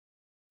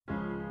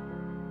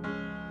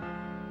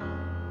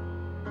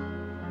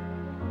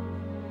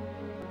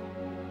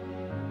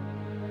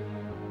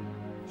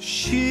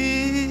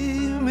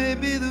She may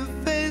be the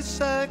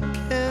face I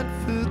can't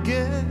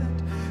forget,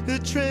 a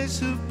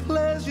trace of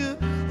pleasure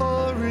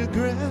or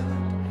regret,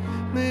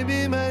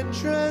 maybe my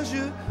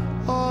treasure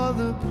or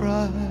the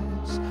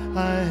price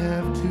I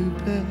have to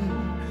pay.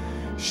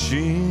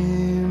 She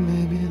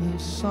may be the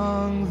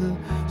song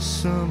the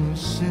summer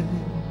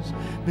sings,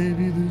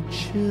 maybe the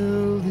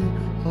chill the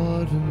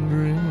autumn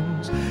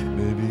brings,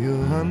 maybe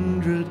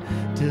 100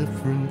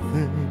 different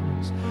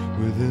things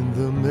within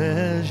the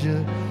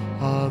measure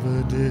of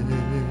a day.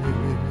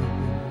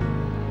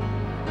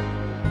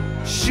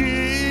 She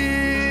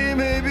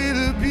may be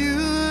the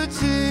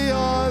beauty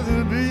or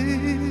the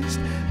beast,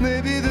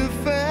 maybe the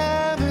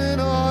famine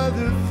or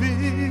the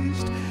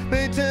feast,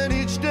 may turn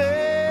each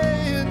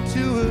day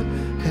into a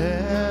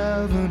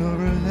heaven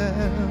or a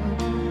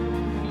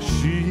hell.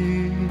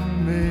 She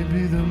may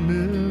be the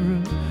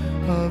mirror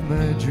of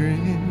my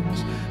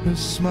dreams, a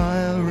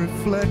smile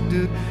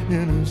reflected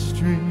in a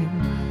stream.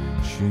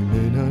 She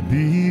may not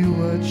be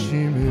what she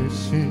may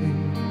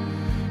seem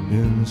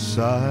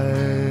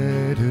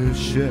inside her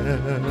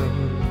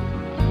shell.